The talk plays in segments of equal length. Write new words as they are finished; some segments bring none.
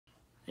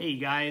Hey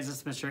guys,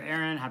 it's Mr.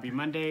 Aaron. Happy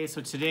Monday.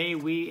 So today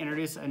we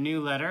introduce a new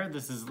letter.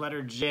 This is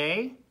letter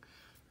J.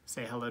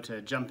 Say hello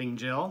to Jumping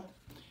Jill.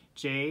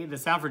 J, the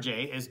sound for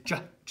J is J,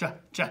 J,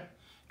 J.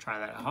 Try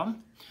that at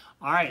home.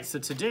 All right, so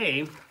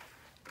today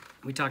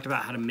we talked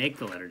about how to make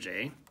the letter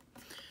J.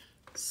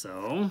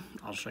 So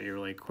I'll show you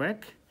really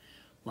quick.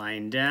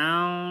 Line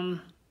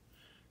down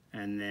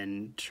and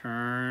then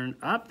turn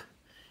up.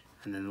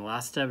 And then the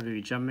last step would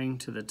be jumping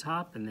to the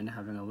top and then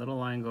having a little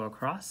line go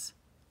across.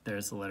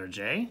 There's the letter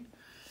J.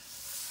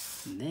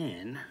 And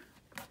then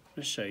I'm going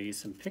to show you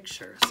some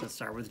pictures. Let's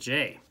start with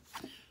J.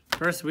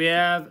 First we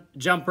have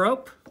jump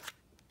rope,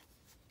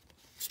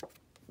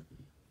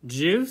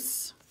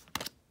 juice,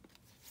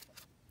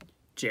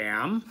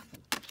 jam,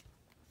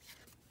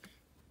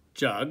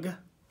 jug,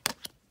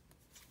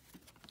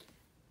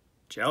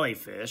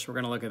 jellyfish. We're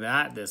going to look at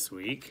that this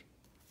week.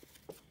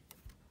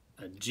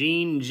 A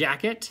jean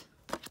jacket,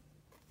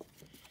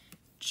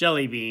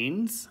 jelly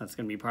beans. That's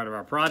going to be part of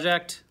our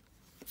project.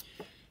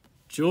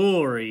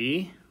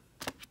 Jewelry.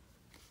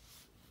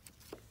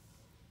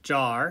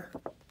 Jar.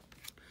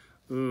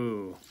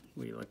 Ooh,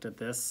 we looked at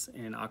this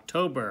in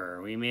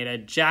October. We made a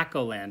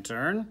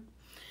jack-o'-lantern.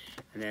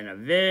 And then a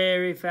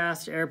very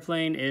fast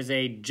airplane is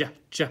a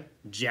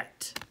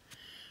jet.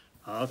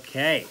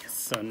 Okay,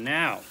 so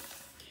now,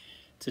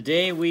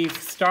 today we've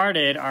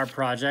started our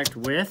project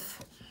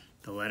with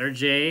the letter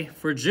J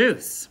for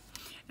juice.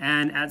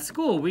 And at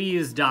school, we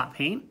use dot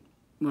paint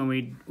when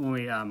we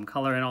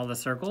color in all the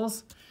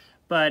circles.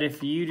 But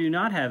if you do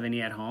not have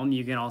any at home,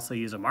 you can also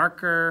use a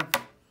marker.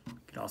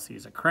 You could also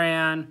use a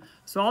crayon.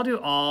 So I'll do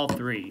all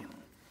three.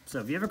 So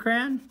if you have a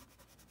crayon,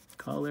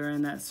 color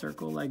in that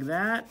circle like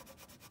that.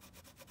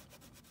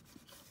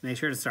 Make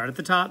sure to start at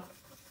the top.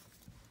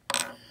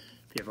 If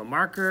you have a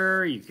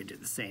marker, you could do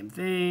the same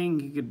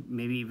thing. You could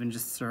maybe even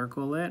just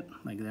circle it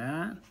like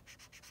that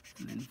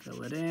and then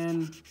fill it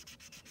in.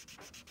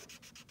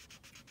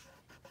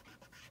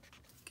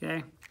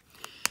 Okay.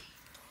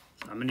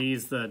 So I'm gonna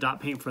use the dot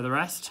paint for the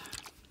rest.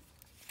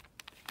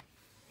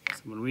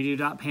 So when we do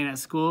dot paint at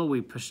school,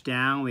 we push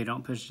down. We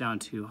don't push down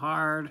too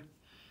hard.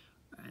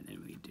 And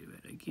then we do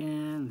it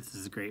again. This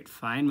is a great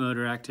fine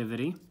motor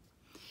activity.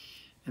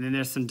 And then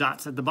there's some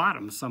dots at the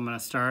bottom. So I'm gonna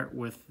start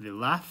with the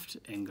left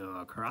and go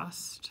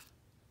across.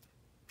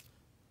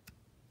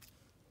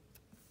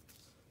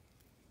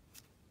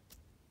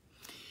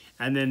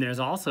 And then there's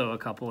also a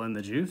couple in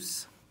the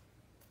juice.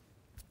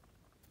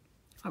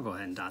 I'll go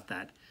ahead and dot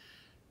that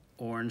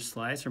orange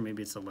slice, or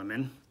maybe it's a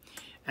lemon.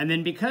 And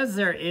then because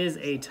there is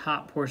a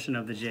top portion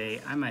of the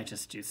J, I might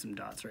just do some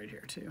dots right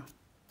here too.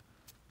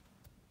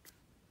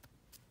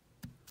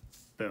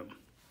 Boom.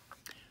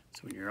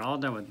 So when you're all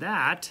done with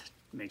that,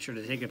 make sure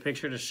to take a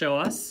picture to show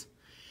us.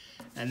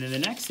 And then the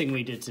next thing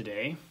we did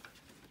today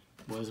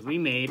was we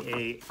made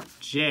a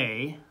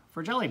J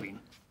for jelly bean.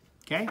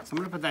 Okay, so I'm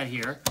gonna put that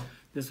here.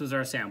 This was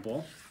our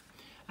sample.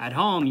 At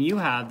home, you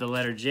have the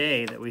letter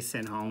J that we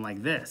sent home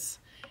like this.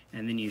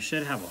 And then you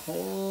should have a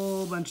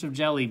whole bunch of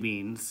jelly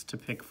beans to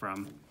pick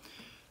from.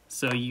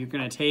 So you're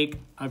gonna take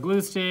a glue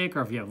stick,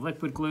 or if you have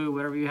liquid glue,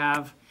 whatever you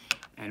have,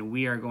 and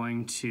we are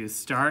going to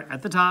start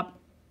at the top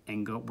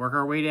and go work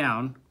our way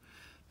down.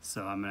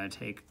 So I'm gonna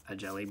take a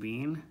jelly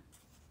bean,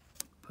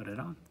 put it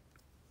on.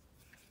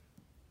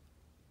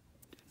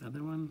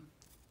 Another one.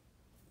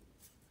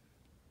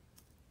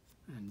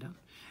 And done.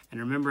 And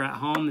remember at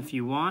home, if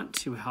you want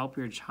to help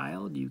your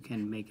child, you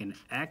can make an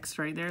X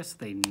right there so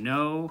they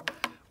know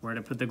where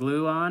to put the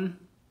glue on.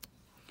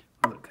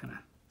 Oh, it kind of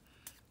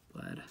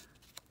bled.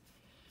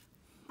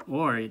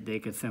 Or they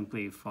could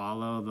simply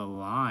follow the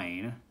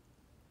line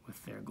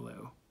with their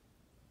glue,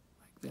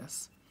 like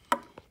this.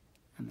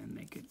 And then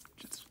they could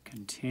just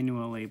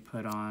continually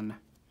put on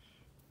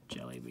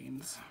jelly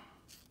beans.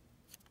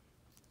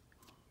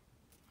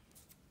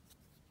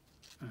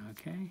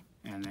 Okay,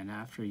 and then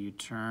after you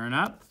turn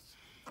up,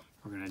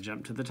 we're gonna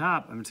jump to the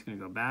top. I'm just gonna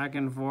go back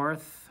and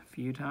forth a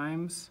few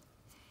times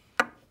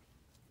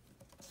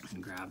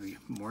and grab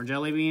more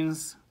jelly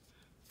beans,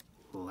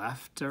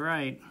 left to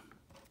right.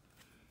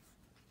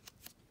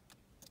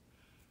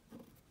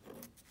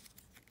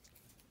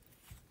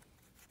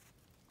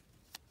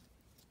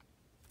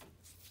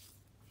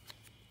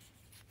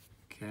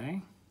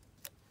 Okay,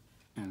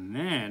 and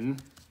then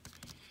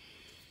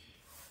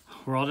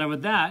we're all done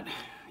with that.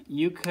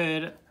 You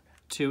could,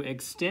 to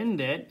extend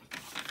it,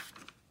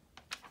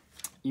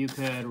 you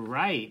could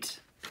write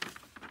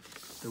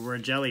the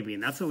word jelly bean.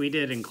 That's what we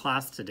did in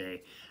class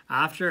today.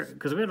 After,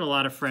 because we had a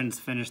lot of friends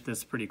finish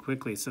this pretty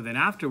quickly. So then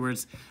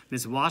afterwards,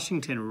 Ms.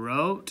 Washington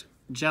wrote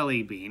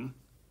jelly bean.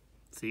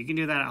 So you can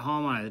do that at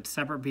home on a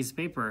separate piece of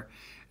paper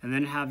and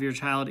then have your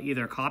child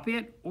either copy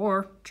it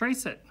or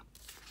trace it.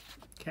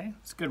 Okay,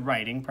 it's good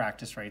writing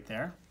practice right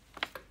there.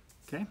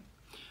 Okay,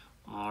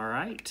 all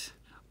right.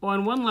 Oh,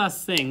 and one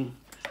last thing.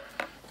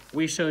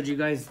 We showed you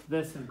guys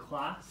this in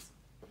class.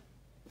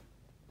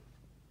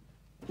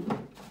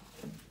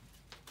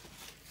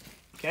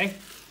 Okay,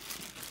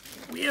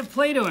 we have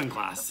Play-Doh in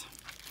class.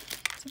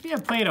 So if you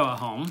have Play-Doh at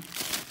home,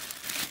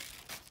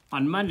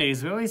 on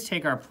Mondays we always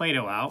take our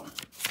Play-Doh out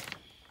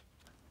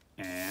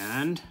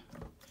and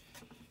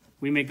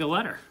we make the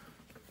letter.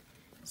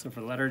 So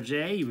for letter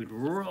J, you would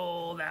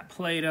roll that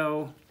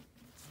Play-Doh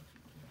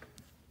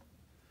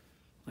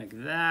like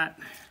that.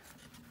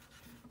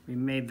 We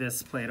made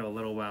this Play-Doh a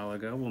little while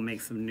ago. We'll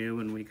make some new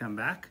when we come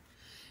back.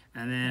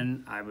 And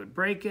then I would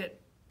break it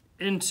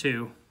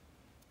into,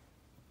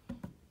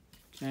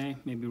 okay,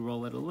 maybe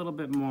roll it a little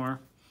bit more,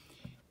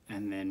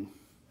 and then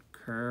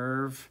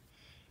curve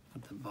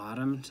at the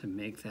bottom to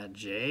make that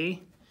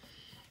J.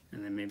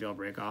 And then maybe I'll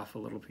break off a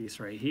little piece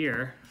right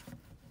here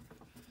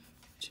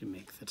to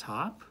make the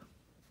top.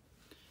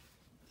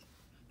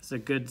 It's a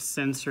good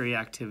sensory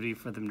activity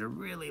for them to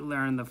really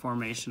learn the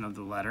formation of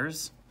the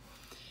letters.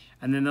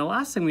 And then the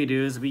last thing we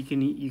do is you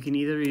can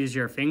either use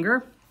your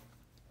finger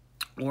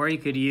or you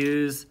could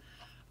use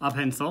a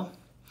pencil,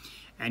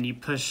 and you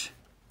push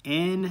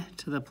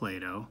into the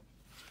Play-Doh,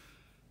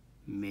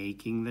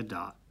 making the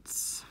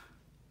dots.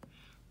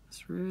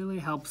 This really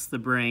helps the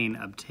brain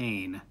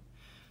obtain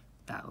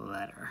that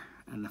letter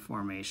and the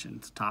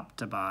formations, top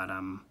to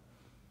bottom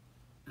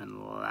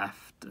and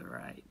left to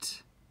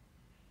right.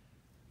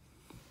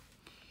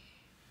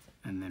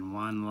 And then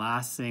one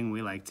last thing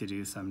we like to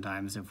do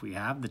sometimes if we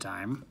have the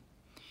time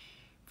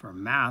for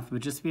math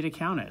would just be to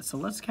count it. So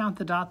let's count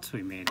the dots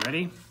we made.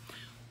 Ready?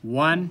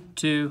 1,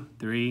 2,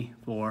 3,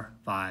 4,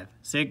 5,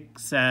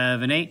 6,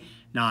 7, 8,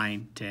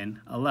 9,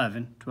 10,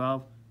 11,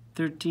 12,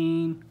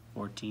 13,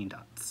 14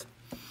 dots.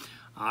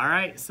 All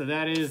right, so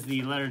that is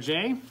the letter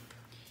J.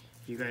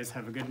 You guys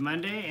have a good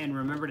Monday, and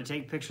remember to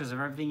take pictures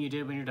of everything you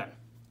did when you're done.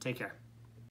 Take care.